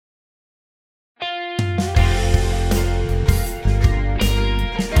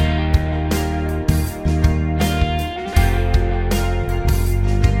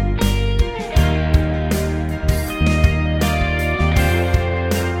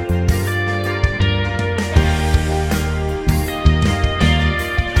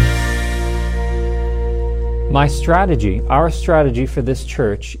Our strategy for this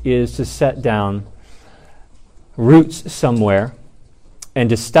church is to set down roots somewhere and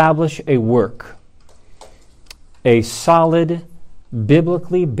establish a work, a solid,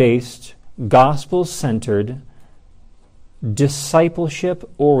 biblically based, gospel-centered,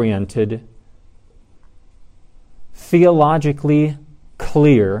 discipleship-oriented, theologically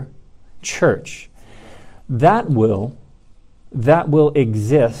clear church that will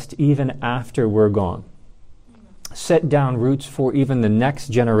exist even after we're gone. Set down roots for even the next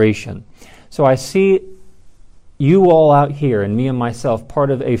generation. So I see you all out here, and me and myself,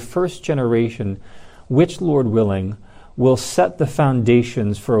 part of a first generation which, Lord willing, will set the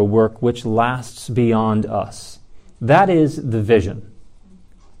foundations for a work which lasts beyond us. That is the vision.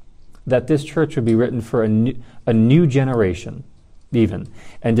 That this church would be written for a new generation, even.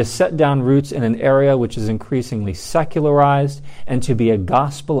 And to set down roots in an area which is increasingly secularized, and to be a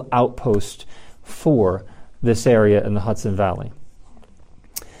gospel outpost for this area in the Hudson Valley.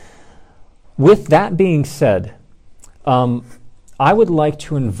 With that being said, I would like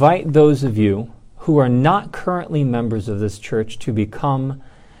to invite those of you who are not currently members of this church to become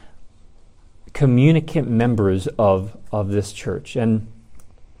communicant members of this church. And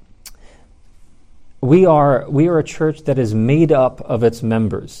we are a church that is made up of its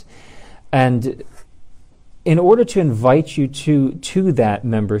members. And in order to invite you to that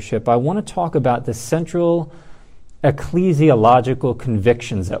membership, I want to talk about the central ecclesiological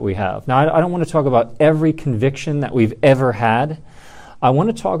convictions that we have. Now, I don't want to talk about every conviction that we've ever had. I want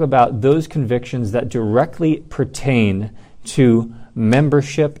to talk about those convictions that directly pertain to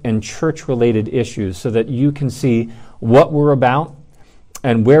membership and church-related issues so that you can see what we're about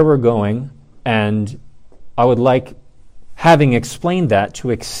and where we're going. And I would like, having explained that,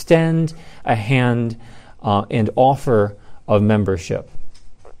 to extend a hand and offer of membership.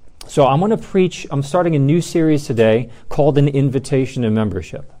 So I'm starting a new series today called An Invitation to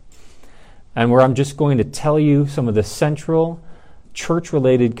Membership, and where I'm just going to tell you some of the central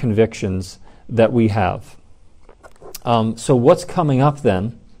church-related convictions that we have. So what's coming up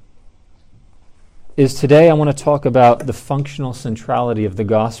then is today I want to talk about the functional centrality of the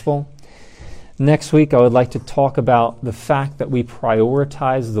gospel. Next week I would like to talk about the fact that we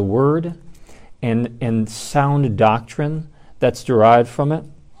prioritize the word and sound doctrine that's derived from it.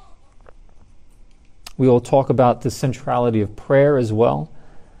 We will talk about the centrality of prayer as well.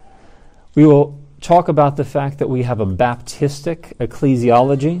 We will talk about the fact that we have a Baptistic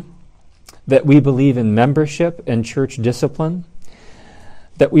ecclesiology, that we believe in membership and church discipline,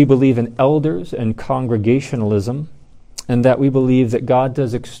 that we believe in elders and congregationalism, and that we believe that God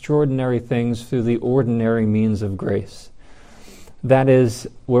does extraordinary things through the ordinary means of grace. That is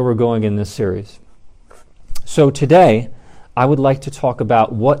where we're going in this series. So today, I would like to talk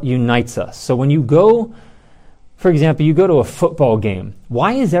about what unites us. So when you go, for example, you go to a football game,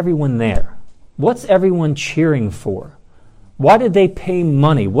 why is everyone there? What's everyone cheering for? Why did they pay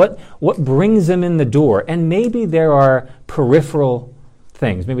money? What brings them in the door? And maybe there are peripheral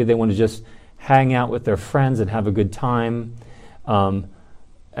things. Maybe they want to just hang out with their friends and have a good time.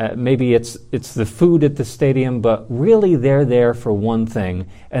 Maybe it's the food at the stadium, but really they're there for one thing,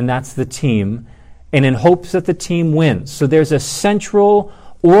 and that's the team, and in hopes that the team wins. So there's a central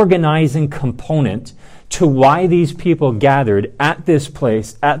organizing component to why these people gathered at this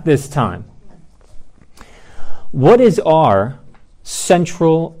place at this time. What is our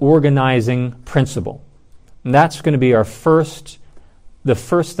central organizing principle? And that's going to be the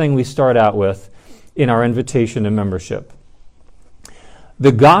first thing we start out with in our invitation to membership.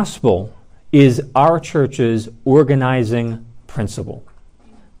 The gospel is our church's organizing principle.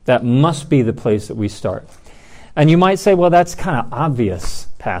 That must be the place that we start. And you might say, well, that's kind of obvious,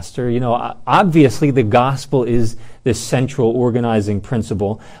 Pastor. You know, obviously the gospel is this central organizing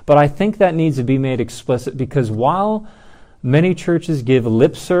principle, but I think that needs to be made explicit because while many churches give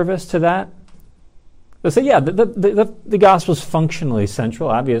lip service to that, they'll say, yeah, the gospel is functionally central,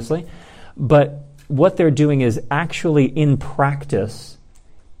 obviously, but what they're doing is actually in practice,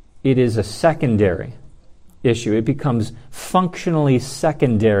 it is a secondary issue. It becomes functionally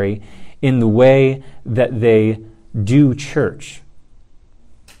secondary in the way that they do church.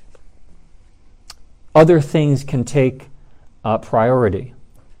 Other things can take priority.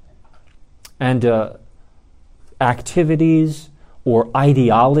 And activities or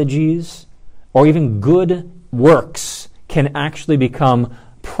ideologies or even good works can actually become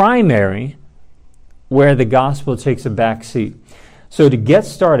primary where the gospel takes a back seat. So to get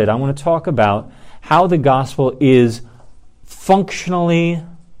started, I want to talk about how the gospel is functionally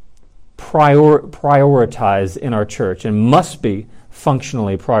prioritized in our church and must be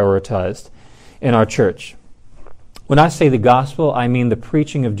functionally prioritized in our church. When I say the gospel, I mean the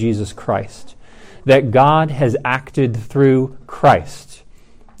preaching of Jesus Christ, that God has acted through Christ.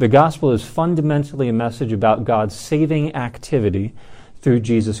 The gospel is fundamentally a message about God's saving activity through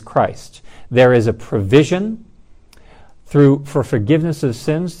Jesus Christ. There is a provision for forgiveness of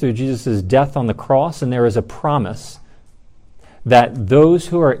sins through Jesus' death on the cross, and there is a promise that those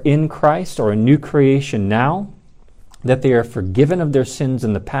who are in Christ are a new creation now, that they are forgiven of their sins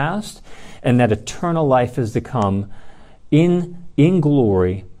in the past, and that eternal life is to come in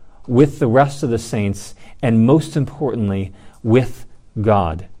glory with the rest of the saints, and most importantly, with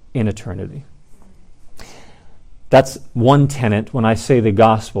God in eternity. That's one tenet when I say the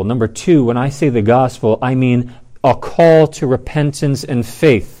gospel. Number two, when I say the gospel, I mean a call to repentance and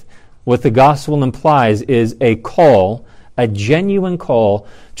faith. What the gospel implies is a call, a genuine call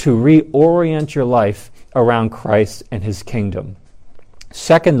to reorient your life around Christ and his kingdom.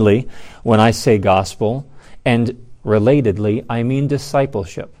 Secondly, when I say gospel, and relatedly, I mean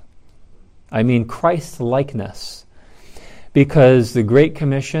discipleship. I mean Christ-likeness. Because the Great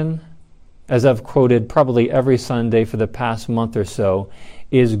Commission, as I've quoted probably every Sunday for the past month or so,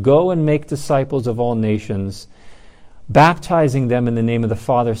 is go and make disciples of all nations, baptizing them in the name of the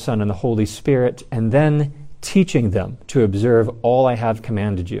Father, Son, and the Holy Spirit, and then teaching them to observe all I have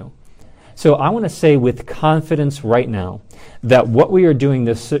commanded you. So I want to say with confidence right now that what we are doing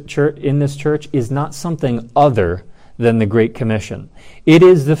in this church is not something other than the Great Commission. It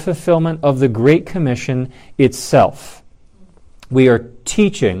is the fulfillment of the Great Commission itself. We are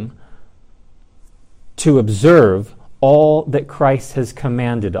teaching to observe all that Christ has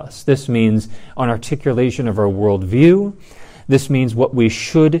commanded us. This means an articulation of our worldview. This means what we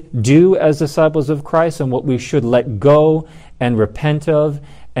should do as disciples of Christ and what we should let go and repent of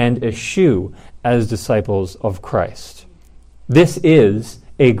and eschew as disciples of Christ. This is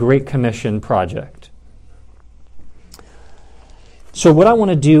a Great Commission project. So what I want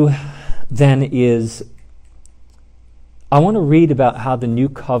to do then is I want to read about how the New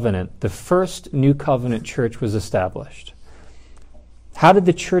Covenant, the first New Covenant church, was established. How did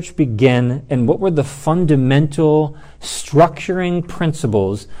the church begin, and what were the fundamental structuring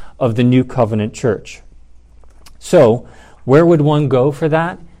principles of the New Covenant church? So, where would one go for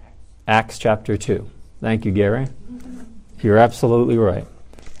that? Acts chapter 2. Thank you, Gary. You're absolutely right.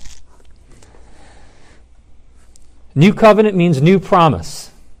 New covenant means new promise.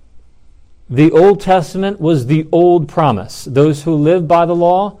 The Old Testament was the old promise. Those who live by the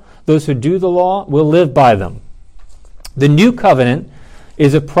law, those who do the law, will live by them. The new covenant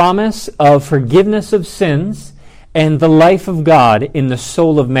is a promise of forgiveness of sins and the life of God in the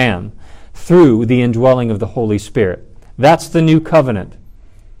soul of man through the indwelling of the Holy Spirit. That's the new covenant.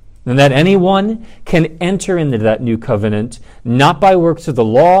 And that anyone can enter into that new covenant not by works of the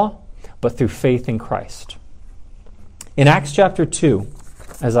law, but through faith in Christ. In Acts chapter 2,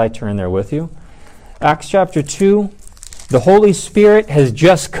 as I turn there with you, Acts chapter 2, the Holy Spirit has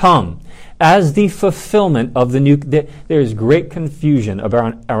just come as the fulfillment of the new... There is great confusion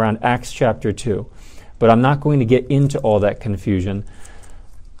around Acts chapter 2, but I'm not going to get into all that confusion.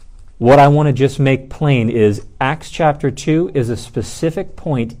 What I want to just make plain is Acts chapter 2 is a specific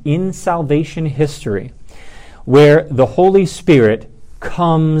point in salvation history where the Holy Spirit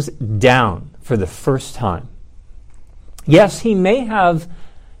comes down for the first time. Yes, he may have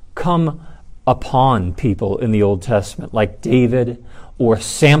come upon people in the Old Testament, like David or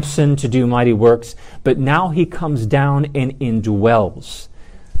Samson to do mighty works, but now he comes down and indwells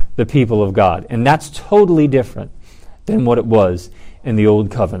the people of God. And that's totally different than what it was in the Old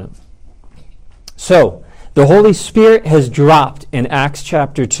Covenant. So, the Holy Spirit has dropped in Acts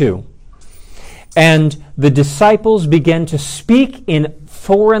chapter 2, and the disciples began to speak in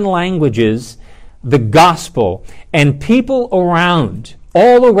foreign languages the gospel, and people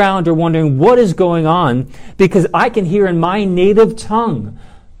all around are wondering what is going on, because I can hear in my native tongue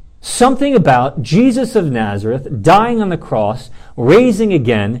something about Jesus of Nazareth dying on the cross, raising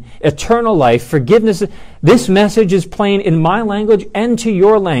again, eternal life, forgiveness. This message is plain in my language and to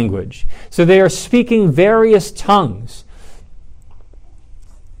your language. So they are speaking various tongues.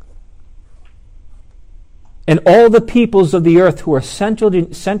 And all the peoples of the earth who are centered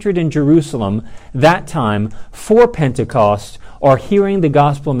in Jerusalem that time for Pentecost are hearing the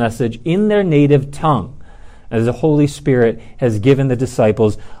gospel message in their native tongue, as the Holy Spirit has given the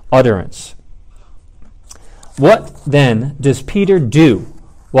disciples utterance. What then does Peter do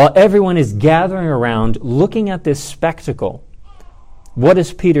while everyone is gathering around looking at this spectacle? What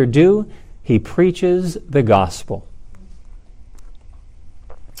does Peter do? He preaches the gospel.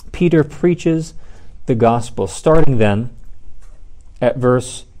 Peter preaches the gospel, starting then at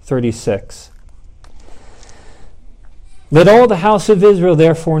verse 36. Let all the house of Israel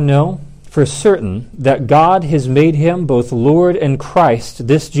therefore know for certain that God has made him both Lord and Christ,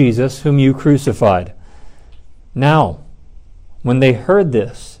 this Jesus whom you crucified. Now, when they heard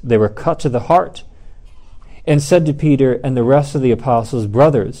this, they were cut to the heart, and said to Peter and the rest of the apostles,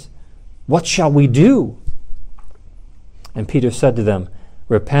 Brothers, what shall we do? And Peter said to them,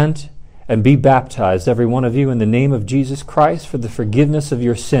 Repent and be baptized, every one of you, in the name of Jesus Christ for the forgiveness of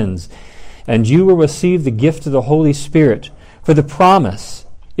your sins, and you will receive the gift of the Holy Spirit. For the promise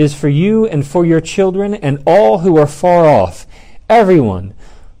is for you and for your children and all who are far off, everyone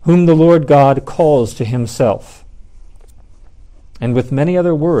whom the Lord God calls to himself. And with many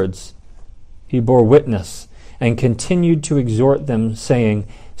other words he bore witness and continued to exhort them, saying,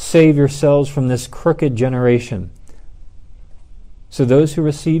 Save yourselves from this crooked generation. So those who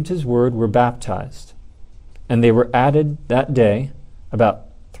received his word were baptized, and they were added that day about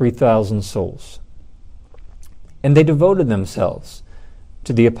 3,000 souls. And they devoted themselves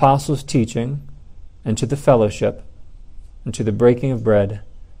to the apostles' teaching, and to the fellowship, and to the breaking of bread,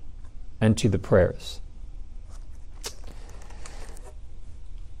 and to the prayers.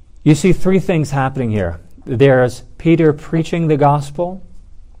 You see three things happening here. There's Peter preaching the gospel,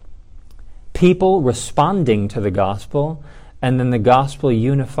 people responding to the gospel, and then the gospel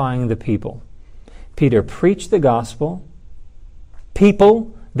unifying the people. Peter preached the gospel,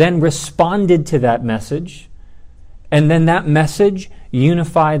 people then responded to that message, and then that message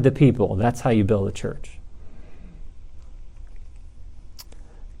unified the people. That's how you build a church.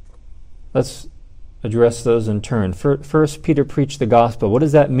 Let's address those in turn. First, Peter preached the gospel. What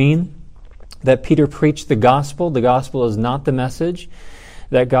does that mean? That Peter preached the gospel. The gospel is not the message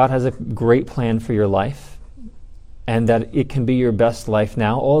that God has a great plan for your life and that it can be your best life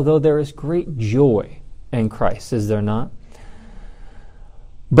now, although there is great joy in Christ, is there not?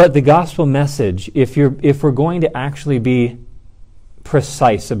 But the gospel message, if we're going to actually be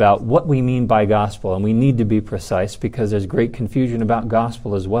precise about what we mean by gospel, and we need to be precise because there's great confusion about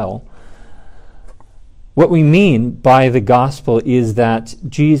gospel as well, what we mean by the gospel is that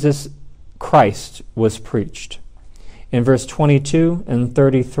Jesus Christ was preached. In verse 22 and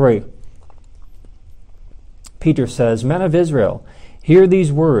 33, Peter says, Men of Israel, hear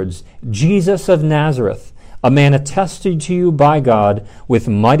these words, Jesus of Nazareth, a man attested to you by God with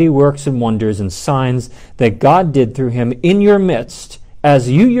mighty works and wonders and signs that God did through him in your midst,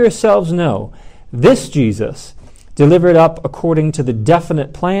 as you yourselves know, this Jesus, delivered up according to the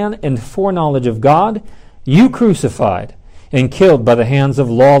definite plan and foreknowledge of God, you crucified and killed by the hands of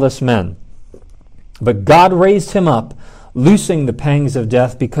lawless men. But God raised him up, loosing the pangs of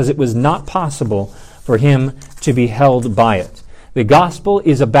death, because it was not possible for him to be held by it. The gospel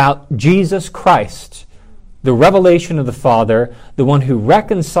is about Jesus Christ, the revelation of the Father, the one who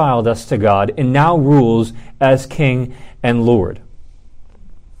reconciled us to God and now rules as King and Lord.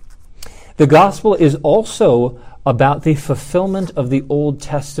 The gospel is also about the fulfillment of the Old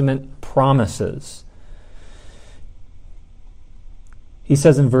Testament promises. He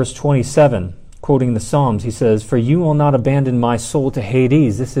says in verse 27, quoting the Psalms, he says, For you will not abandon my soul to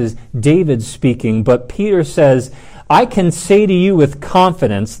Hades. This is David speaking, but Peter says, I can say to you with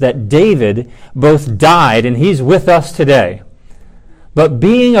confidence that David both died and he's with us today. But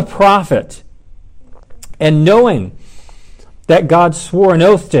being a prophet and knowing that God swore an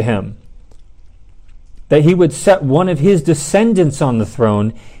oath to him that he would set one of his descendants on the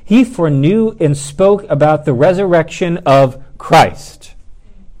throne, he foreknew and spoke about the resurrection of Christ.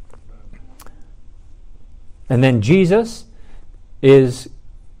 And then Jesus is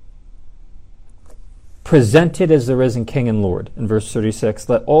presented as the risen King and Lord. In verse 36,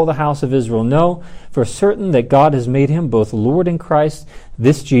 let all the house of Israel know for certain that God has made him both Lord and Christ,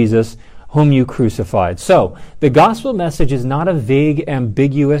 this Jesus, whom you crucified. So, the gospel message is not a vague,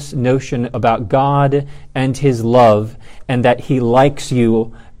 ambiguous notion about God and his love, and that he likes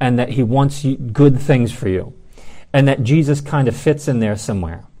you, and that he wants good things for you, and that Jesus kind of fits in there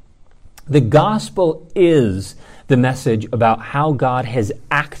somewhere. The gospel is the message about how God has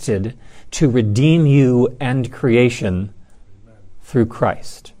acted to redeem you and creation through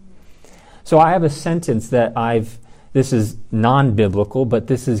Christ. So I have a sentence that this is non-biblical, but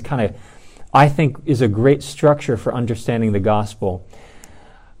this is kind of, I think, is a great structure for understanding the gospel.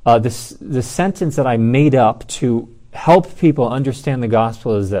 The sentence that I made up to help people understand the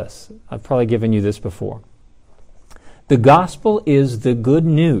gospel is this. I've probably given you this before. The gospel is the good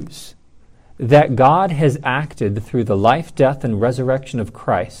news that God has acted through the life, death, and resurrection of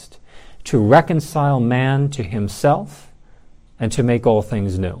Christ to reconcile man to himself and to make all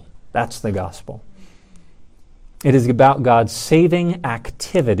things new. That's the gospel. It is about God's saving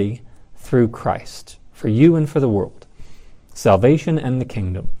activity through Christ, for you and for the world. salvation and the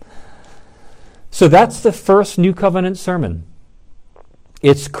kingdom. So that's the first New Covenant sermon.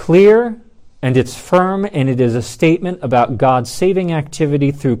 It's clear and it's firm, and it is a statement about God's saving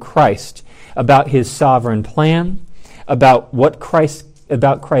activity through Christ, about his sovereign plan, about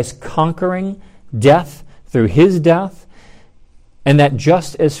Christ conquering death through his death, and that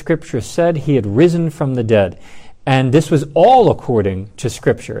just as Scripture said, he had risen from the dead. And this was all according to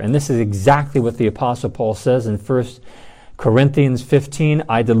Scripture. And this is exactly what the Apostle Paul says in 1 Corinthians 15,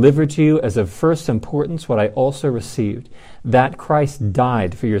 I delivered to you as of first importance what I also received, that Christ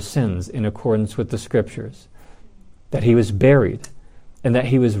died for your sins in accordance with the Scriptures, that he was buried, and that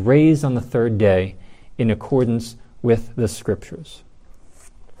he was raised on the third day in accordance with the Scriptures.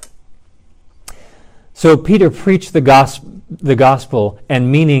 So Peter preached the gospel,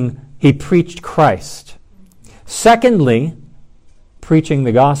 and meaning he preached Christ. Secondly, preaching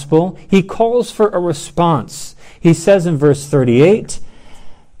the gospel, he calls for a response. He says in verse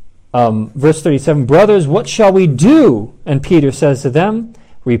 37, brothers, what shall we do? And Peter says to them,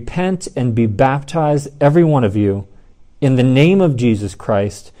 repent and be baptized, every one of you, in the name of Jesus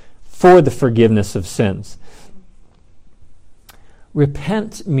Christ, for the forgiveness of sins.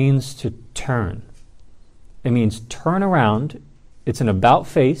 Repent means to turn. It means turn around. It's an about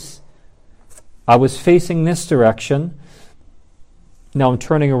face. I was facing this direction. Now I'm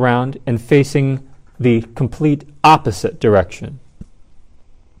turning around and facing the complete opposite direction.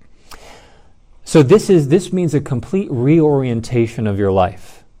 So this means a complete reorientation of your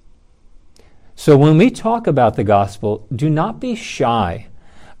life. So when we talk about the gospel, do not be shy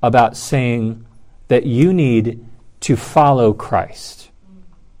about saying that you need to follow Christ.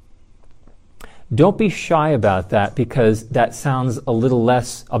 Don't be shy about that, because that sounds a little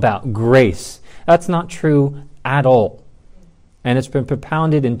less about grace. That's not true at all. And it's been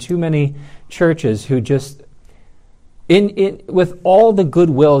propounded in too many churches who just, with all the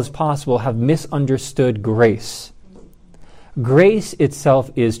goodwill as possible, have misunderstood grace. Grace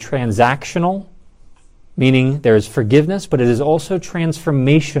itself is transactional, meaning there is forgiveness, but it is also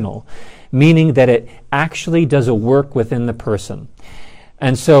transformational, meaning that it actually does a work within the person.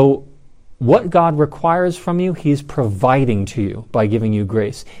 And so what God requires from you, he's providing to you by giving you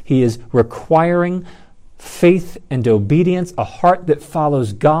grace. He is requiring faith and obedience, a heart that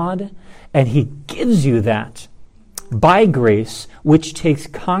follows God, and he gives you that by grace, which takes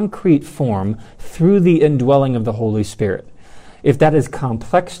concrete form through the indwelling of the Holy Spirit. If that is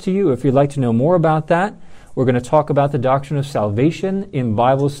complex to you, if you'd like to know more about that, we're going to talk about the doctrine of salvation in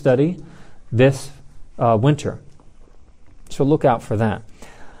Bible study this winter. So look out for that.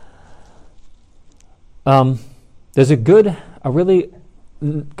 There's a really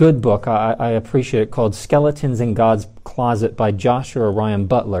good book I appreciate called Skeletons in God's Closet by Joshua Ryan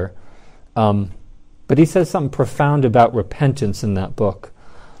Butler. But he says something profound about repentance in that book.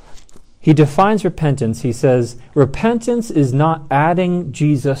 He defines repentance. He says, repentance is not adding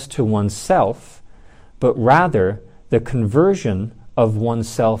Jesus to oneself, but rather the conversion of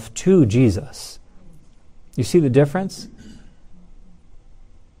oneself to Jesus. You see the difference?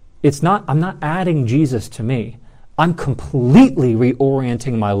 I'm not adding Jesus to me. I'm completely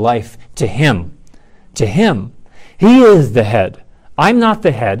reorienting my life to him. To him. He is the head. I'm not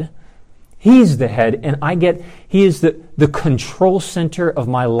the head. He's the head, and he is the control center of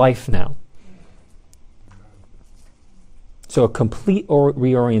my life now. So a complete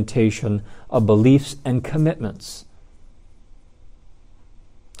reorientation of beliefs and commitments.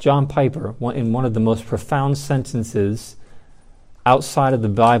 John Piper, in one of the most profound sentences outside of the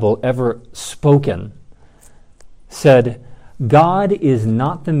Bible ever spoken, said, God is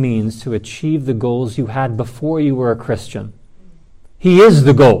not the means to achieve the goals you had before you were a Christian. He is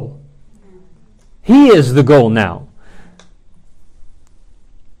the goal. He is the goal now.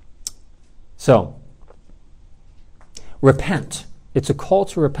 So, repent. It's a call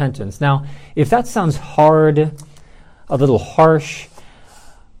to repentance. Now, if that sounds hard, a little harsh,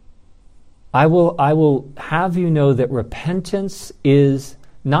 I will have you know that repentance is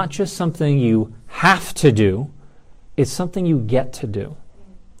not just something you have to do, it's something you get to do.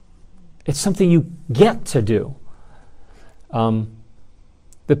 It's something you get to do.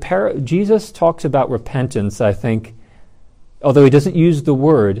 Jesus talks about repentance, I think, although he doesn't use the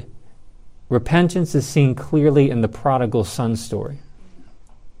word, repentance is seen clearly in the prodigal son story.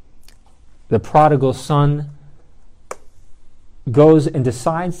 The prodigal son goes and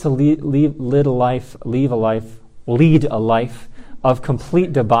decides to lead a life of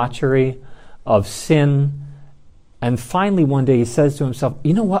complete debauchery, of sin, and finally one day he says to himself,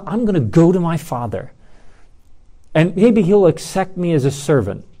 you know what, I'm going to go to my father, and maybe he'll accept me as a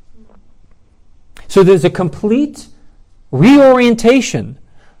servant. So there's a complete reorientation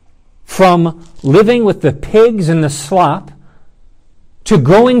from living with the pigs and the slop to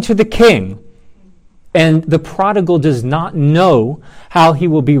going to the king. And the prodigal does not know how he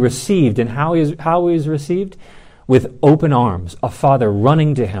will be received. And how he is received? With open arms, a father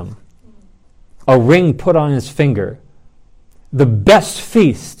running to him, a ring put on his finger, the best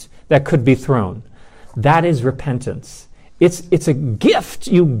feast that could be thrown. That is repentance. It's a gift.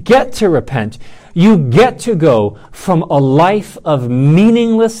 You get to repent. You get to go from a life of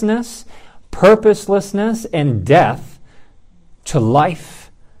meaninglessness, purposelessness, and death to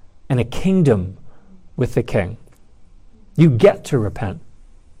life and a kingdom with the King. You get to repent.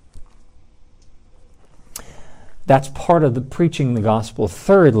 That's part of the preaching the gospel.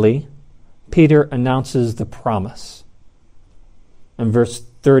 Thirdly, Peter announces the promise. In verse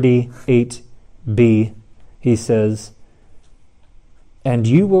 38b, he says, "And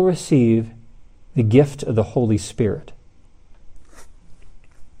you will receive the gift of the Holy Spirit."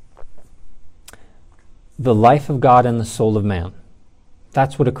 The life of God in the soul of man.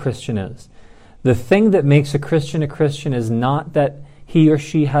 That's what a Christian is. The thing that makes a Christian is not that he or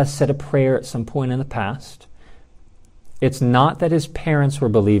she has said a prayer at some point in the past. It's not that his parents were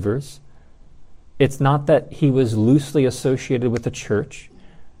believers. It's not that he was loosely associated with the church.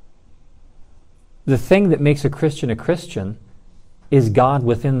 The thing that makes a Christian is God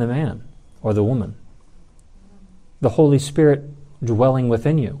within the man or the woman. The Holy Spirit dwelling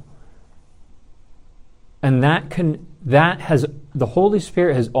within you. And the Holy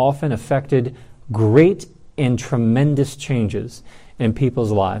Spirit has often affected great and tremendous changes in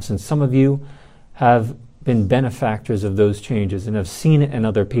people's lives. And some of you have been benefactors of those changes and have seen it in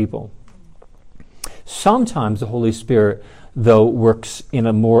other people. Sometimes the Holy Spirit, though, works in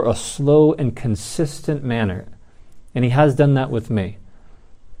a slow and consistent manner. And he has done that with me.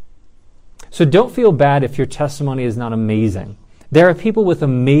 So don't feel bad if your testimony is not amazing. There are people with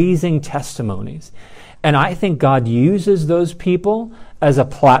amazing testimonies. And I think God uses those people as a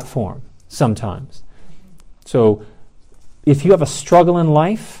platform sometimes. So if you have a struggle in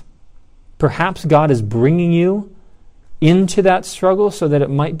life, perhaps God is bringing you into that struggle so that it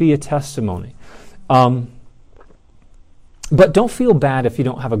might be a testimony. But don't feel bad if you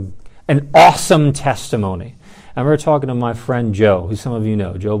don't have an awesome testimony. I remember talking to my friend Joe, who some of you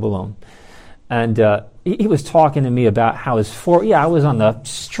know, Joe Ballone. And he was talking to me about how I was on the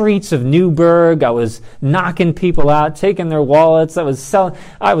streets of Newburgh. I was knocking people out, taking their wallets. I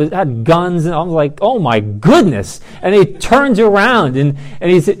had guns, and I was like, oh my goodness. And he turns around, and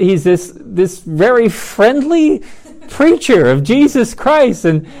he's this very friendly preacher of Jesus Christ.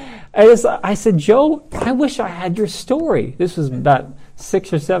 And I said, Joe, I wish I had your story. This was about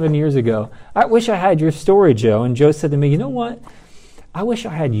 6 or 7 years ago. I wish I had your story, Joe. And Joe said to me, you know what? I wish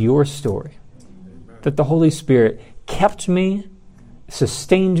I had your story. That the Holy Spirit kept me,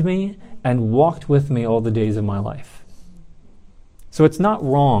 sustained me, and walked with me all the days of my life. So it's not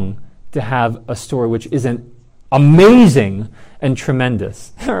wrong to have a story which isn't amazing and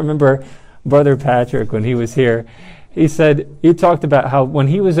tremendous. I remember Brother Patrick, when he was here, he talked about how when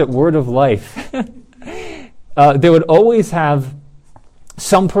he was at Word of Life, they would always have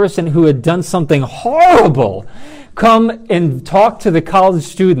some person who had done something horrible come and talk to the college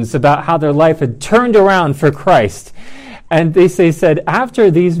students about how their life had turned around for Christ. And they said, after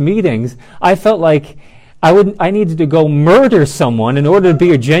these meetings, I felt like I needed to go murder someone in order to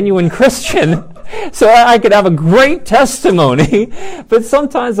be a genuine Christian so I could have a great testimony. But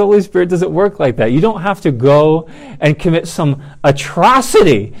sometimes the Holy Spirit doesn't work like that. You don't have to go and commit some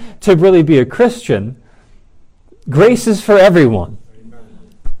atrocity to really be a Christian. Grace is for everyone.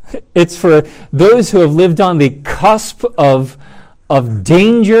 It's for those who have lived on the cusp of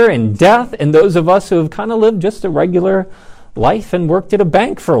danger and death, and those of us who have kind of lived just a regular life and worked at a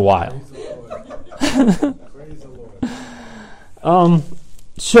bank for a while. Praise the Lord.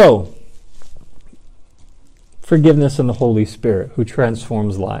 So, forgiveness in the Holy Spirit who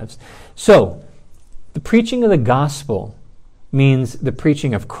transforms lives. So, the preaching of the gospel means the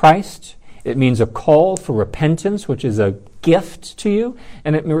preaching of Christ. It means a call for repentance, which is a gift to you,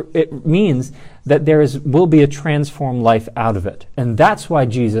 and it means that will be a transformed life out of it. And that's why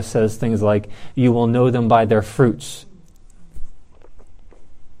Jesus says things like, you will know them by their fruits.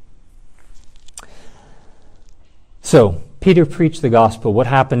 So, Peter preached the gospel. What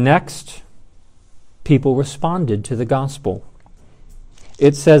happened next? People responded to the gospel.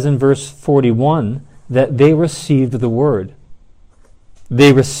 It says in verse 41 that they received the word.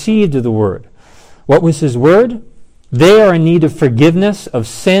 They received the word. What was his word? They are in need of forgiveness of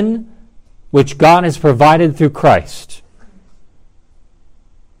sin, which God has provided through Christ.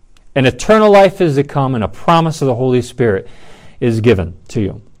 An eternal life is to come, and a promise of the Holy Spirit is given to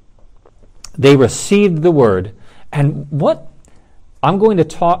you. They received the word. And what I'm going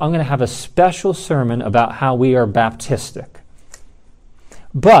to have a special sermon about how we are Baptistic.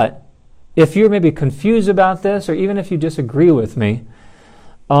 But if you're maybe confused about this, or even if you disagree with me,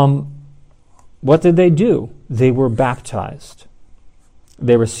 what did they do? They were baptized.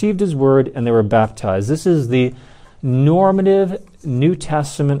 They received his word and they were baptized. This is the normative New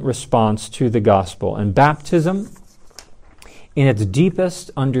Testament response to the gospel. And baptism, in its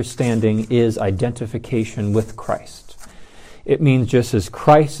deepest understanding, is identification with Christ. It means just as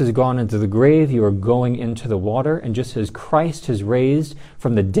Christ has gone into the grave, you are going into the water. And just as Christ has raised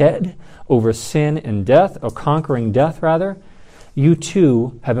from the dead over sin and death, or conquering death rather, you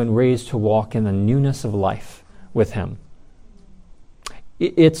too have been raised to walk in the newness of life with him.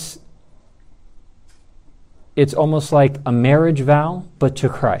 It's almost like a marriage vow, but to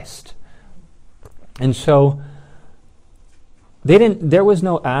Christ. And so there was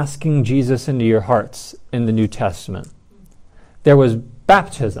no asking Jesus into your hearts in the New Testament. There was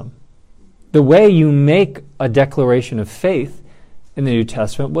baptism. The way you make a declaration of faith in the New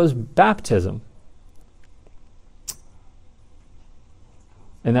Testament was baptism.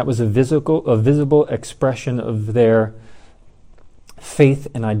 And that was a visible expression of their faith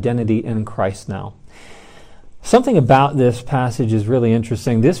and identity in Christ now. Something about this passage is really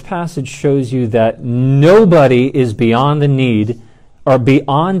interesting. This passage shows you that nobody is beyond the need,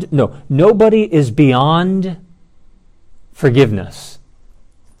 nobody is beyond forgiveness.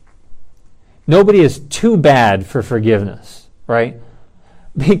 Nobody is too bad for forgiveness, right?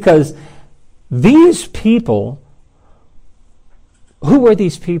 Because these people, who were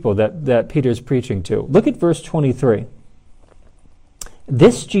these people that Peter's preaching to? Look at verse 23.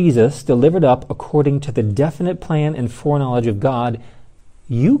 This Jesus, delivered up according to the definite plan and foreknowledge of God,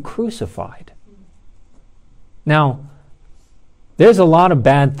 you crucified. Now, there's a lot of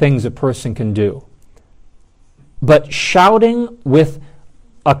bad things a person can do. But shouting with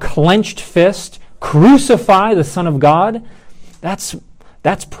a clenched fist, crucify the Son of God, that's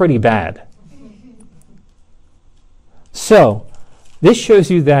pretty bad. So, this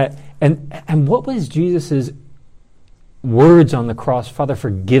shows you that, and what was Jesus' words on the cross? Father,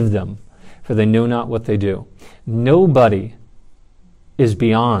 forgive them, for they know not what they do. Nobody is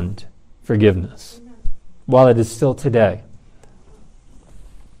beyond forgiveness, while it is still today.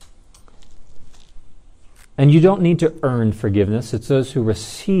 And you don't need to earn forgiveness. It's those who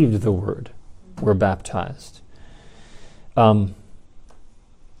received the word were baptized. The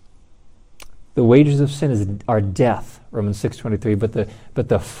wages of sin are death, Romans 6:23. But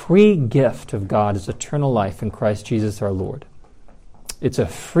the free gift of God is eternal life in Christ Jesus our Lord. It's a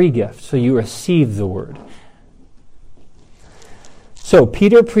free gift, so you receive the word. So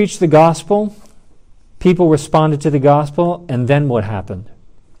Peter preached the gospel. People responded to the gospel, and then what happened?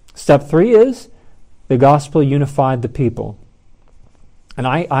 Step 3 is the gospel unified the people. And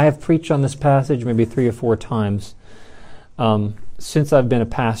I have preached on this passage maybe 3 or 4 times since I've been a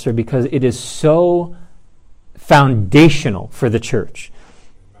pastor, because it is so foundational for the church.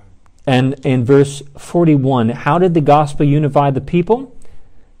 And in verse 41, how did the gospel unify the people?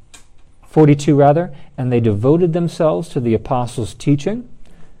 42 rather. And they devoted themselves to the apostles' teaching,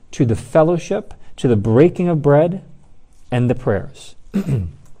 to the fellowship, to the breaking of bread, and the prayers.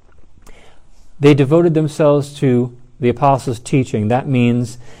 They devoted themselves to the apostles' teaching. That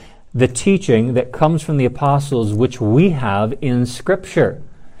means the teaching that comes from the apostles, which we have in Scripture.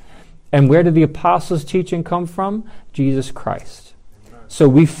 And where did the apostles' teaching come from? Jesus Christ. So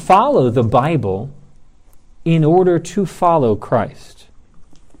we follow the Bible in order to follow Christ.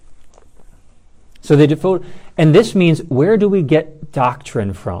 So they devote, and this means, where do we get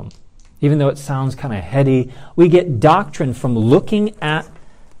doctrine from? Even though it sounds kind of heady, we get doctrine from looking at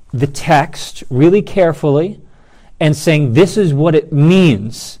the text really carefully and saying, this is what it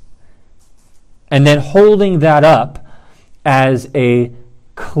means, and then holding that up as a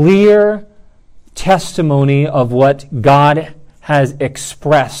clear testimony of what God has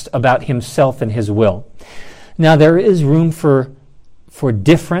expressed about himself and his will. Now, there is room for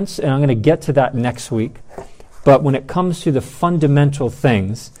difference, and I'm going to get to that next week. But when it comes to the fundamental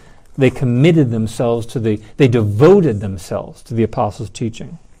things, they committed themselves they devoted themselves to the apostles'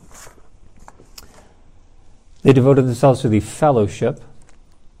 teaching. They devoted themselves to the fellowship.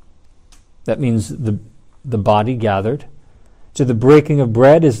 That means the body gathered. To the breaking of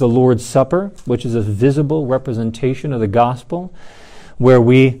bread is the Lord's Supper, which is a visible representation of the gospel, where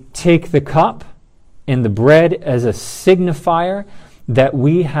we take the cup and the bread as a signifier that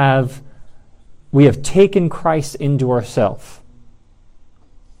we have taken Christ into ourselves.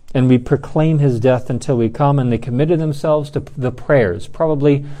 And we proclaim his death until we come. And they committed themselves to the prayers,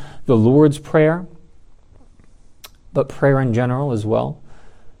 probably the Lord's Prayer, but prayer in general as well.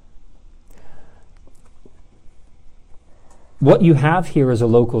 What you have here is a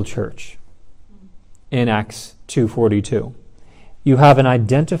local church in Acts 2:42. You have an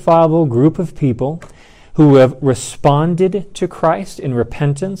identifiable group of people who have responded to Christ in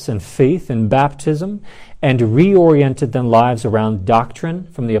repentance and faith and baptism and reoriented their lives around doctrine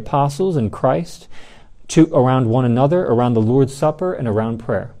from the apostles and Christ to around one another, around the Lord's Supper, and around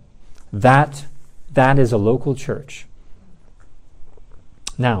prayer. That is a local church.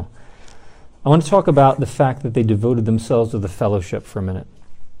 Now, I want to talk about the fact that they devoted themselves to the fellowship for a minute.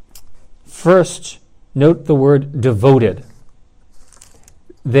 First, note the word devoted.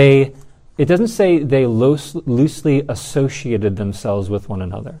 It doesn't say they loosely associated themselves with one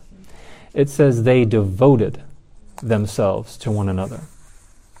another. It says they devoted themselves to one another.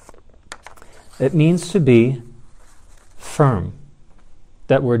 It means to be firm.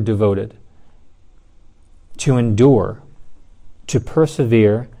 That word devoted. To endure, to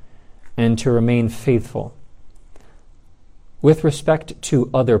persevere, and to remain faithful. With respect to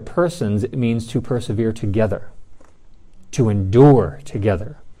other persons, it means to persevere together, to endure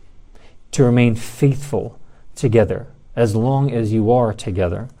together, to remain faithful together as long as you are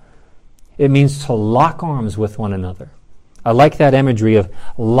together. It means to lock arms with one another. I like that imagery of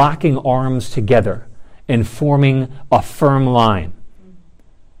locking arms together and forming a firm line.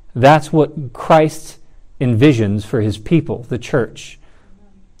 That's what Christ envisions for his people, the church,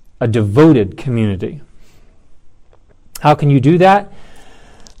 a devoted community. How can you do that?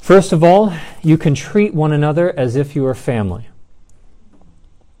 First of all, you can treat one another as if you were family.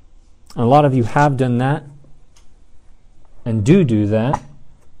 And a lot of you have done that and do that.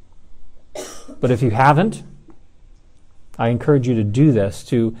 But if you haven't, I encourage you to do this,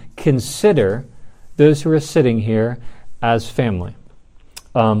 to consider those who are sitting here as family.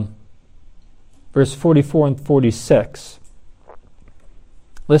 Verse 44 and 46.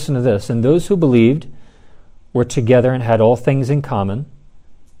 Listen to this. And those who believed were together and had all things in common,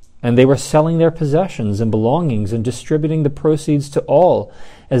 and they were selling their possessions and belongings and distributing the proceeds to all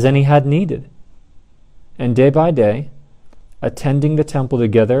as any had needed. And day by day, attending the temple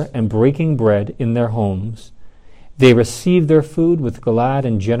together and breaking bread in their homes, they received their food with glad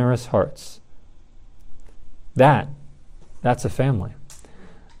and generous hearts. That's a family.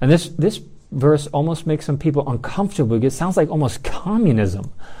 And this verse almost makes some people uncomfortable. It sounds like almost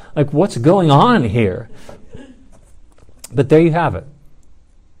communism. Like, what's going on here? But there you have it.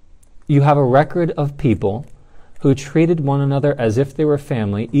 You have a record of people who treated one another as if they were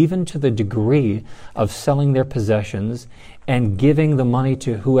family, even to the degree of selling their possessions and giving the money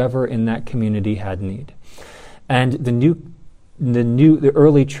to whoever in that community had need. And the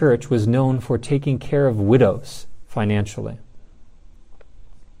early church was known for taking care of widows financially.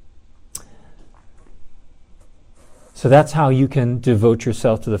 So that's how you can devote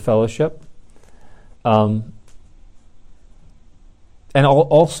yourself to the fellowship. And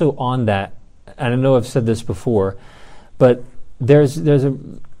also on that, and I know I've said this before, but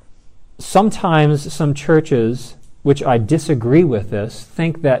sometimes some churches, which I disagree with this,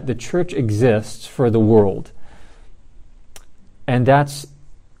 think that the church exists for the world. And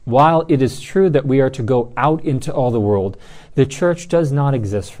while it is true that we are to go out into all the world, the church does not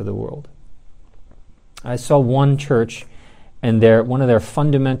exist for the world. I saw one church, and one of their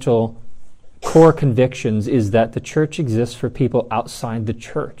fundamental core convictions is that the church exists for people outside the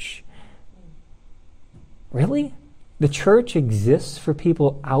church. Really? The church exists for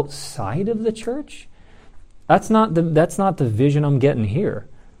people outside of the church? That's not the vision I'm getting here.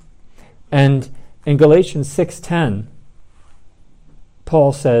 And in Galatians 6:10,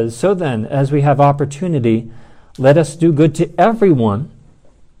 Paul says, "So then, as we have opportunity, let us do good to everyone,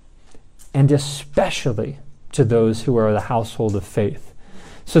 and especially to those who are the household of faith."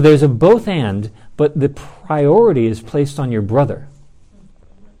 So there's a both and, but the priority is placed on your brother.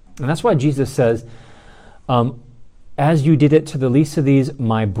 And that's why Jesus says, as you did it to the least of these,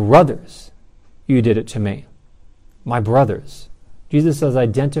 my brothers, you did it to me. My brothers. Jesus is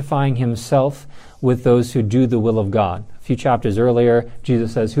identifying himself with those who do the will of God. A few chapters earlier,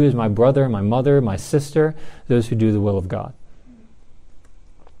 Jesus says, who is my brother, my mother, my sister? Those who do the will of God.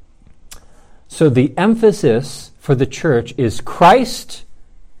 So the emphasis for the church is Christ,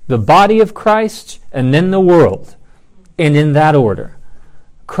 the body of Christ, and then the world. And in that order.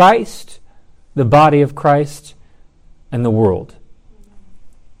 Christ, the body of Christ, and the world.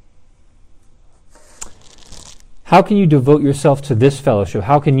 How can you devote yourself to this fellowship?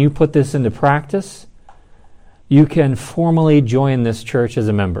 How can you put this into practice? you can formally join this church as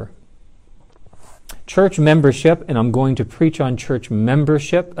a member. Church membership, and I'm going to preach on church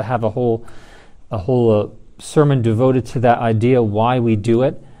membership. I have a whole sermon devoted to that idea, why we do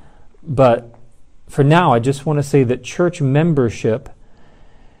it. But for now, I just want to say that church membership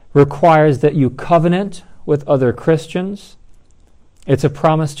requires that you covenant with other Christians. It's a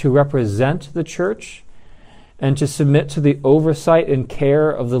promise to represent the church and to submit to the oversight and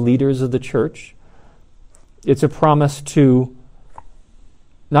care of the leaders of the church. It's a promise to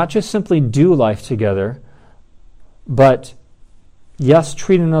not just simply do life together, but yes,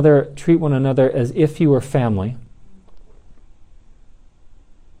 treat one another as if you were family.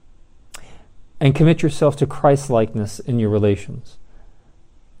 And commit yourself to Christ-likeness in your relations.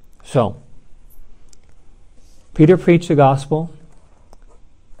 So, Peter preached the gospel.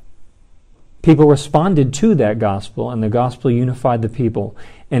 People responded to that gospel, and the gospel unified the people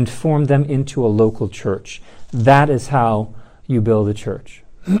and formed them into a local church. That is how you build a church.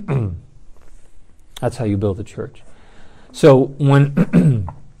 That's how you build a church. So when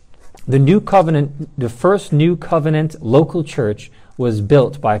the first new covenant local church was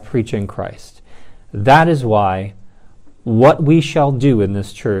built by preaching Christ. That is why what we shall do in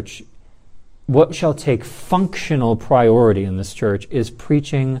this church, what shall take functional priority in this church, is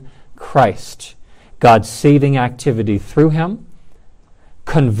preaching Christ, God's saving activity through him,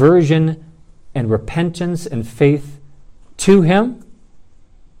 conversion and repentance and faith to him,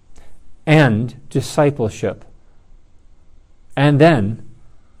 and discipleship. And then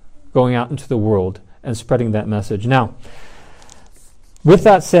going out into the world and spreading that message. Now, with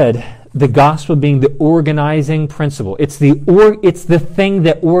that said, the gospel being the organizing principle, it's the thing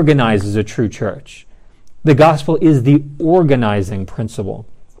that organizes a true church. The gospel is the organizing principle.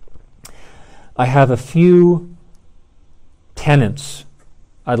 I have a few tenets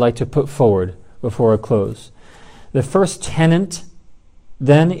I'd like to put forward before I close. The first tenet,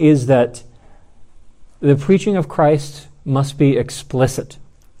 then, is that the preaching of Christ must be explicit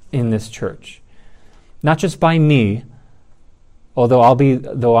in this church. Not just by me, though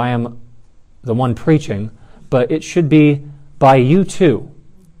I am the one preaching, but it should be by you too.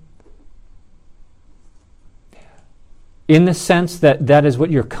 In the sense that that is what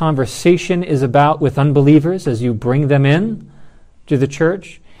your conversation is about with unbelievers as you bring them in to the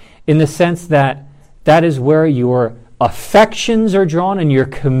church. In the sense that that is where your affections are drawn and your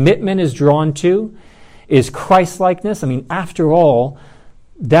commitment is drawn to, is Christ-likeness. I mean, after all,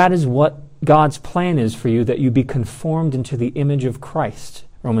 that is what God's plan is for you, that you be conformed into the image of Christ.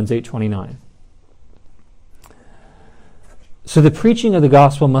 Romans 8:29. So the preaching of the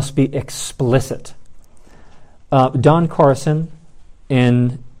gospel must be explicit. Don Carson,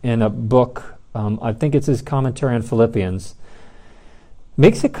 in a book, I think it's his commentary on Philippians,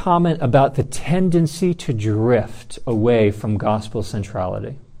 makes a comment about the tendency to drift away from gospel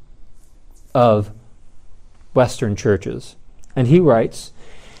centrality of Western churches. And he writes,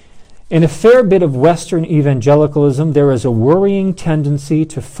 in a fair bit of Western evangelicalism, there is a worrying tendency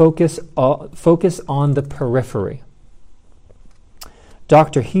to focus on the periphery.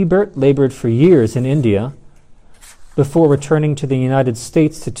 Dr. Hebert labored for years in India before returning to the United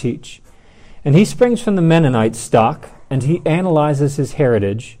States to teach. And he springs from the Mennonite stock, and he analyzes his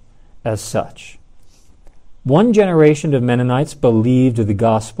heritage as such. One generation of Mennonites believed the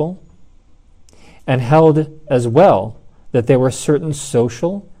gospel and held as well that there were certain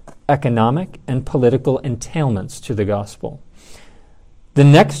social, economic, and political entailments to the gospel. The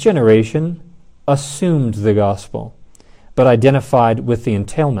next generation assumed the gospel, but identified with the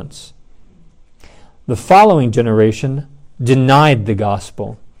entailments. The following generation denied the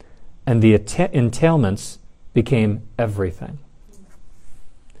gospel, and the entailments became everything.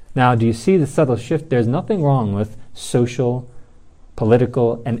 Now, do you see the subtle shift? There's nothing wrong with social,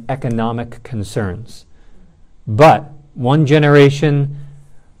 political, and economic concerns. But one generation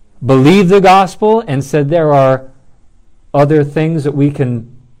believed the gospel and said there are other things that we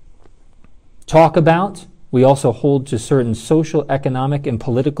can talk about. We also hold to certain social, economic, and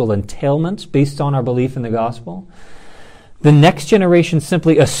political entailments based on our belief in the gospel. The next generation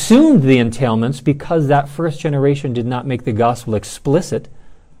simply assumed the entailments because that first generation did not make the gospel explicit,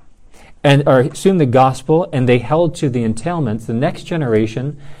 or assumed the gospel, and they held to the entailments. The next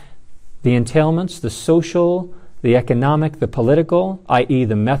generation, the entailments, the social, the economic, the political, i.e.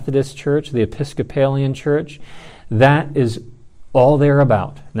 the Methodist Church, the Episcopalian Church, that is all they're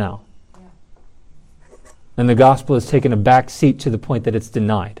about now. And the gospel has taken a back seat to the point that it's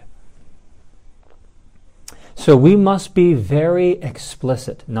denied. So we must be very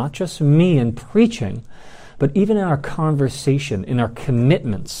explicit, not just me in preaching, but even in our conversation, in our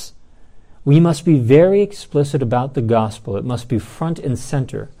commitments. We must be very explicit about the gospel. It must be front and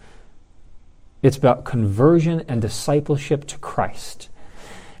center. It's about conversion and discipleship to Christ.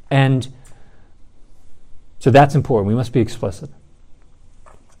 And so that's important. We must be explicit.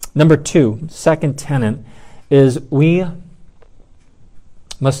 Number 2, second tenet, is we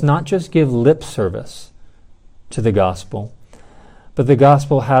must not just give lip service to the gospel, but the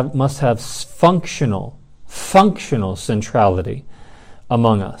gospel must have functional centrality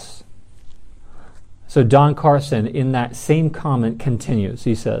among us. So Don Carson, in that same comment, continues.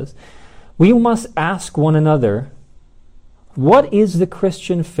 He says, we must ask one another, what is the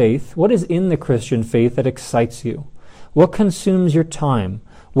Christian faith? What is in the Christian faith that excites you? What consumes your time?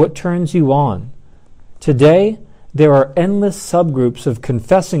 What turns you on? Today, there are endless subgroups of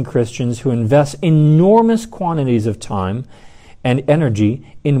confessing Christians who invest enormous quantities of time and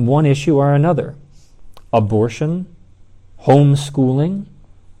energy in one issue or another. Abortion, homeschooling,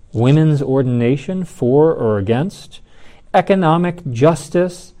 women's ordination, for or against, economic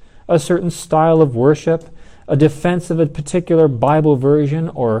justice, a certain style of worship, a defense of a particular Bible version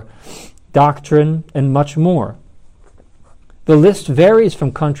or doctrine, and much more. The list varies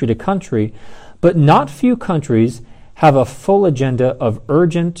from country to country, but not few countries have a full agenda of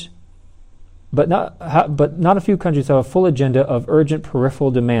urgent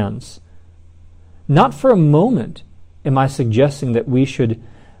peripheral demands. Not for a moment am I suggesting that we should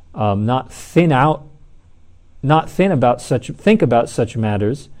think about such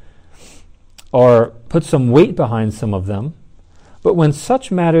matters, or put some weight behind some of them. But when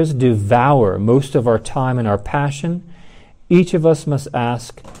such matters devour most of our time and our passion, each of us must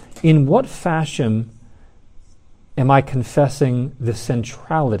ask, in what fashion am I confessing the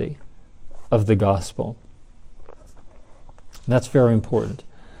centrality of the gospel? And that's very important,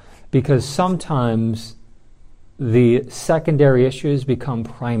 because sometimes the secondary issues become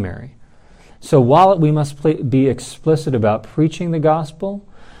primary. So while we must be explicit about preaching the gospel,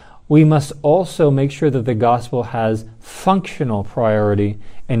 we must also make sure that the gospel has functional priority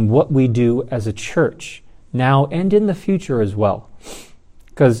in what we do as a church, now and in the future as well.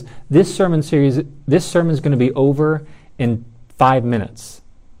 Because this sermon is going to be over in 5 minutes.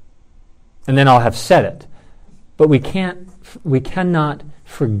 And then I'll have said it. But we cannot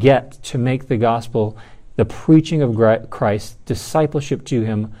forget to make the gospel, the preaching of Christ, discipleship to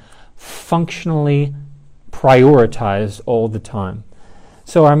Him, functionally prioritized all the time.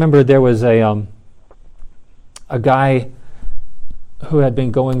 So I remember there was a guy who had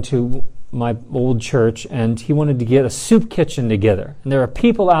been going to my old church, and he wanted to get a soup kitchen together. And there are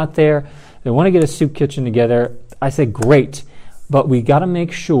people out there that want to get a soup kitchen together. I said, great, but we got to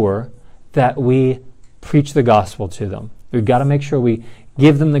make sure that we preach the gospel to them. We've got to make sure we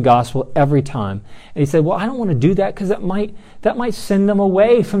give them the gospel every time. And he said, well, I don't want to do that because that might send them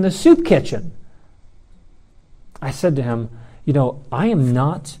away from the soup kitchen. I said to him, I am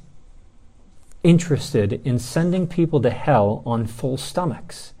not interested in sending people to hell on full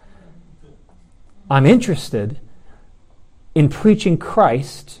stomachs. I'm interested in preaching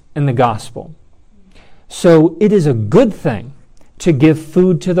Christ and the gospel. So it is a good thing to give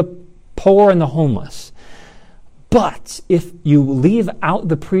food to the poor and the homeless. But if you leave out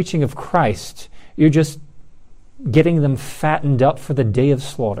the preaching of Christ, you're just getting them fattened up for the day of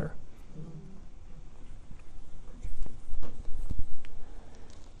slaughter.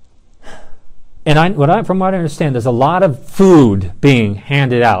 And from what I understand, there's a lot of food being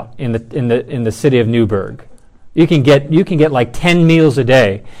handed out in the city of Newburgh. You can get like 10 meals a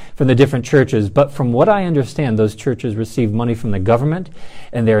day from the different churches. But from what I understand, those churches receive money from the government,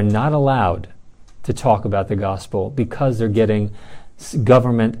 and they're not allowed to talk about the gospel because they're getting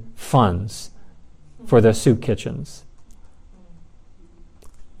government funds for their soup kitchens.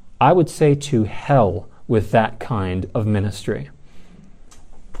 I would say to hell with that kind of ministry.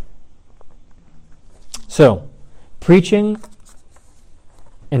 So, preaching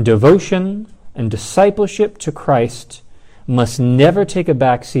and devotion and discipleship to Christ must never take a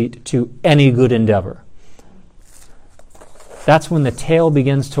backseat to any good endeavor. That's when the tail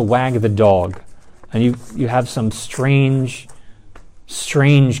begins to wag the dog, and you have some strange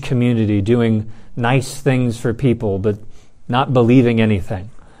community doing nice things for people, but not believing anything.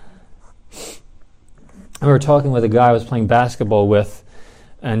 I remember talking with a guy I was playing basketball with,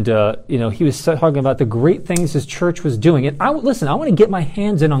 and he was talking about the great things his church was doing. And I want to get my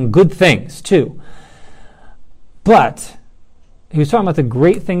hands in on good things too. But he was talking about the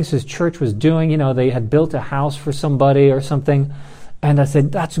great things his church was doing. They had built a house for somebody or something. And I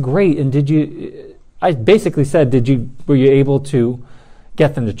said, that's great. And I basically said, were you able to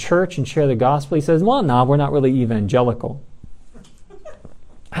get them to church and share the gospel? He says, well, no, we're not really evangelical.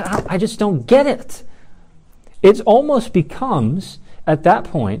 I just don't get it. It almost becomes, at that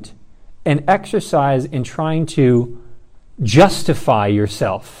point, an exercise in trying to justify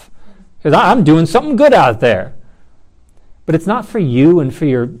yourself. Because I'm doing something good out there. But it's not for you and for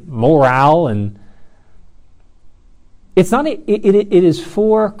your morale, and it's not. It is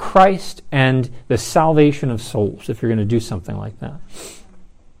for Christ and the salvation of souls, if you're going to do something like that.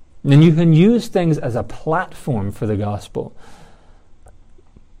 And you can use things as a platform for the gospel.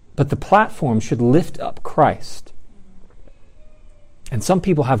 But the platform should lift up Christ. And some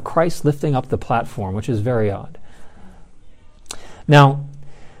people have Christ lifting up the platform, which is very odd. Now,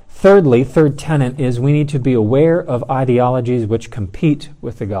 thirdly, third tenet is we need to be aware of ideologies which compete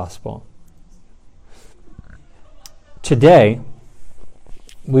with the gospel. Today,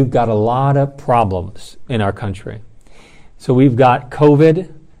 we've got a lot of problems in our country. So we've got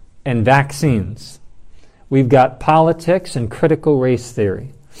COVID and vaccines. We've got politics and critical race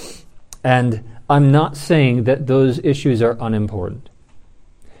theory. And I'm not saying that those issues are unimportant.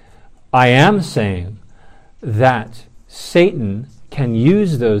 I am saying that Satan can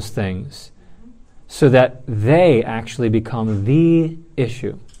use those things so that they actually become the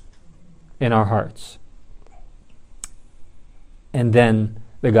issue in our hearts. And then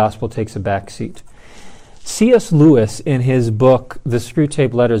the gospel takes a back seat. C.S. Lewis, in his book, The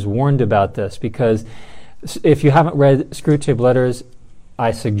Screwtape Letters, warned about this, because if you haven't read Screwtape Letters,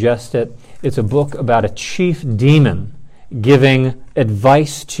 I suggest it. It's a book about a chief demon giving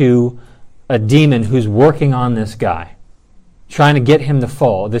advice to a demon who's working on this guy, trying to get him to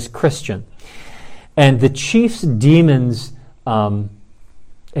fall, this Christian. And the chief demon's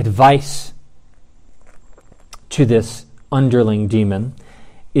advice to this underling demon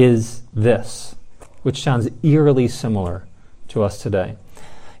is this, which sounds eerily similar to us today.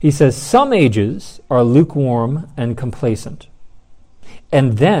 He says, some ages are lukewarm and complacent,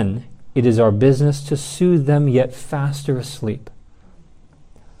 and then it is our business to soothe them yet faster asleep.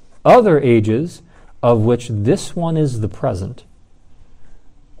 Other ages, of which this one is the present,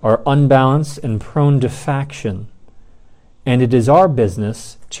 are unbalanced and prone to faction, and it is our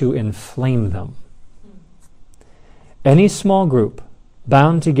business to inflame them. Any small group,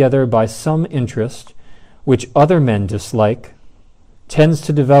 bound together by some interest which other men dislike, tends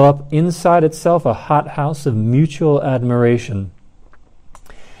to develop inside itself a hothouse of mutual admiration,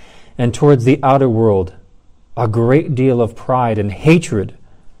 and towards the outer world a great deal of pride and hatred,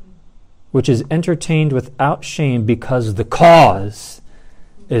 which is entertained without shame because the cause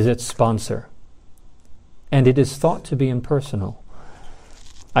is its sponsor, and it is thought to be impersonal.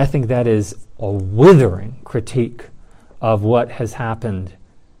 I think that is a withering critique of what has happened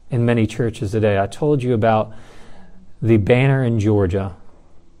in many churches today. I told you about the banner in Georgia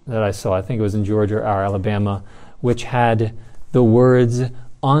that I saw. I think it was in Georgia or Alabama, which had the words,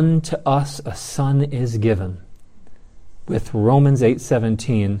 "Unto us a son is given," with Romans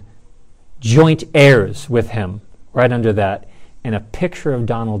 8:17, joint heirs with him, right under that, and a picture of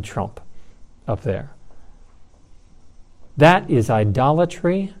Donald Trump up there. That is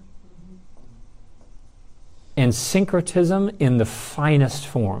idolatry and syncretism in the finest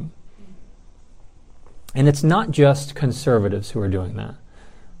form. And it's not just conservatives who are doing that.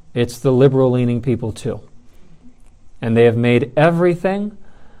 It's the liberal-leaning people too. And they have made everything,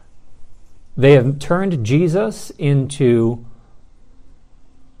 they have turned Jesus into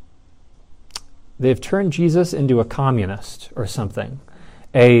a communist or something.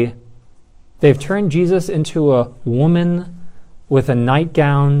 They've turned Jesus into a woman with a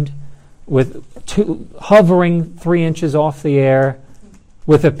nightgown, hovering 3 inches off the air,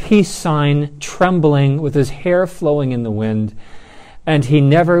 with a peace sign, trembling, with his hair flowing in the wind, and he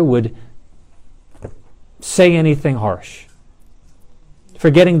never would say anything harsh.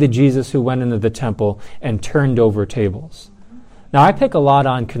 Forgetting the Jesus who went into the temple and turned over tables. Now, I pick a lot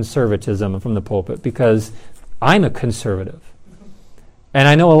on conservatism from the pulpit because I'm a conservative. And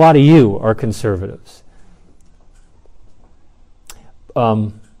I know a lot of you are conservatives.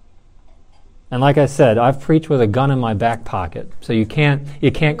 And like I said, I've preached with a gun in my back pocket, so you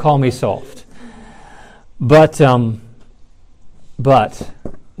can't call me soft. But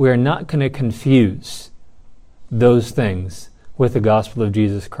we're not going to confuse those things with the gospel of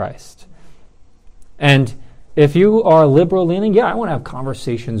Jesus Christ. And if you are liberal-leaning, I want to have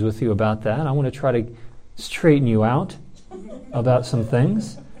conversations with you about that. I want to try to straighten you out about some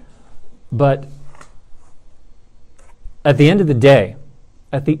things. But at the end of the day,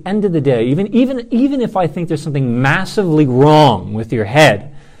 even if I think there's something massively wrong with your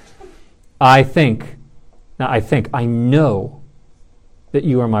head, I know that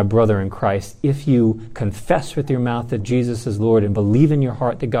you are my brother in Christ if you confess with your mouth that Jesus is Lord and believe in your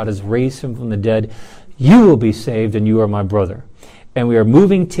heart that God has raised him from the dead. You will be saved, and you are my brother. And we are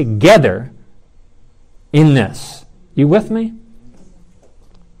moving together in this. You with me?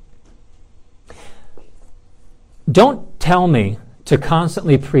 Don't tell me to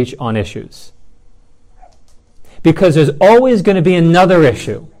constantly preach on issues, because there's always going to be another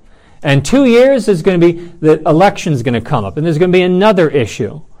issue. And 2 years, there's going to be, the election's going to come up, and there's going to be another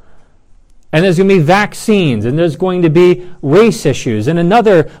issue. And there's going to be vaccines, and there's going to be race issues, and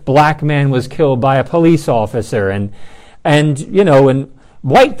another black man was killed by a police officer, and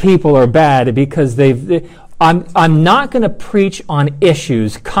white people are bad because I'm not going to preach on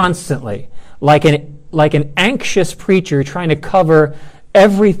issues constantly, like an anxious preacher trying to cover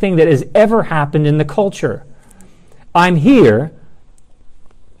everything that has ever happened in the culture. I'm here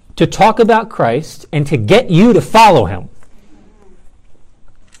to talk about Christ and to get you to follow him.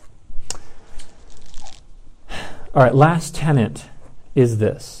 All right, last tenet is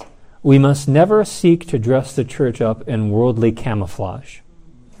this. We must never seek to dress the church up in worldly camouflage.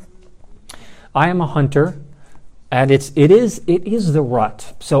 I am a hunter, and it is the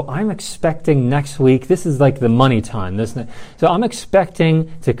rut. So I'm expecting next week, this is like the money time. So I'm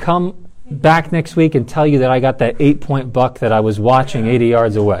expecting to come back next week and tell you that I got that 8-point buck that I was watching 80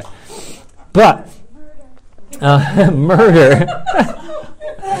 yards away. But, murder.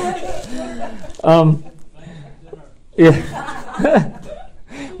 Yeah.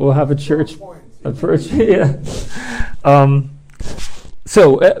 We'll have a church. Yeah.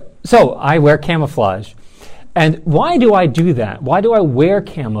 So I wear camouflage. And why do I do that? Why do I wear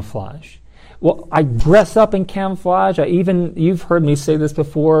camouflage? Well, I dress up in camouflage. You've heard me say this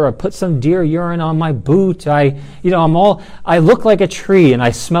before. I put some deer urine on my boot. I look like a tree and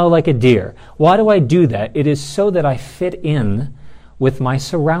I smell like a deer. Why do I do that? It is so that I fit in with my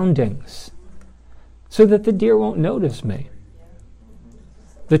surroundings, so that the deer won't notice me.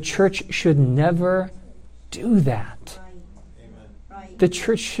 The church should never do that. The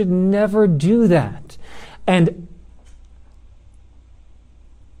church should never do that. And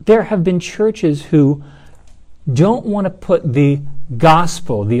there have been churches who don't want to put the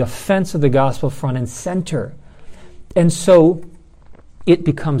gospel, the offense of the gospel, front and center. And so it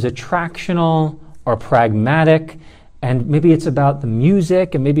becomes attractional or pragmatic, and maybe it's about the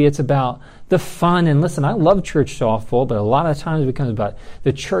music, and maybe it's about the fun. And listen, I love church softball, but a lot of times it becomes about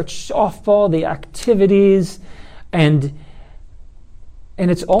the church softball, the activities, and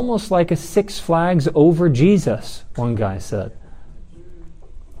it's almost like a Six Flags over Jesus, one guy said.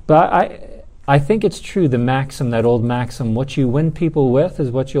 But I think it's true, that old maxim, what you win people with is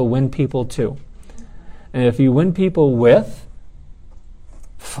what you'll win people to. And if you win people with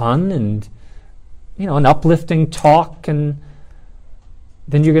fun and an uplifting talk, and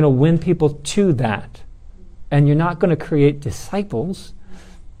then you're going to win people to that. And you're not going to create disciples.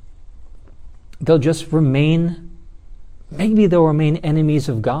 They'll just remain enemies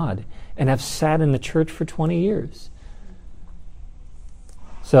of God and have sat in the church for 20 years.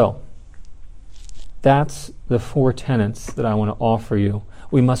 So, that's the 4 tenets that I want to offer you.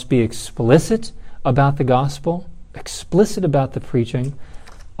 We must be explicit about the gospel, explicit about the preaching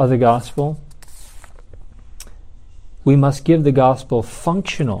of the gospel. We must give the gospel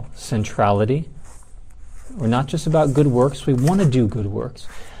functional centrality. We're not just about good works. We want to do good works.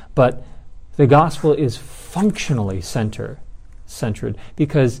 But the gospel is functionally centered,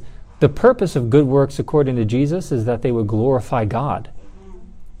 because the purpose of good works, according to Jesus, is that they would glorify God.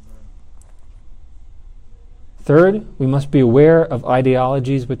 Third, we must be aware of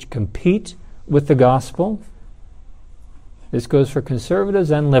ideologies which compete with the gospel. This goes for conservatives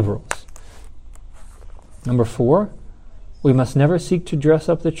and liberals. Number 4, we must never seek to dress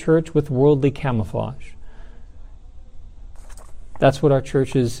up the church with worldly camouflage. That's what our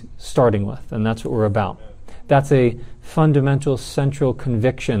church is starting with, and that's what we're about. That's a fundamental, central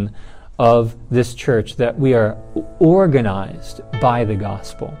conviction of this church, that we are organized by the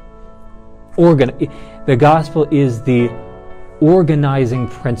gospel. The gospel is the organizing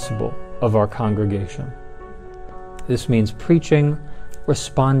principle of our congregation. This means preaching,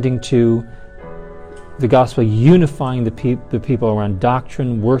 responding to the gospel, unifying the people around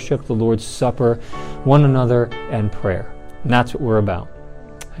doctrine, worship, the Lord's Supper, one another, and prayer. And that's what we're about.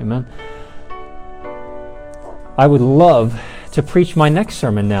 Amen. I would love to preach my next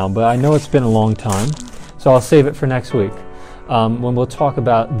sermon now, but I know it's been a long time, so I'll save it for next week, when we'll talk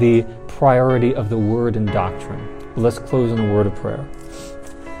about the priority of the word and doctrine. But let's close in a word of prayer.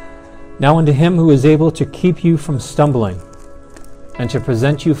 Now unto him who is able to keep you from stumbling, and to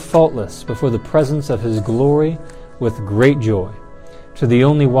present you faultless before the presence of his glory with great joy, to the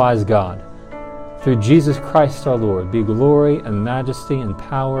only wise God, through Jesus Christ our Lord, be glory and majesty and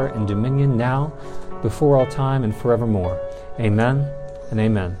power and dominion now, before all time and forevermore. Amen and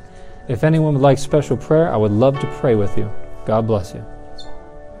amen. If anyone would like special prayer, I would love to pray with you. God bless you.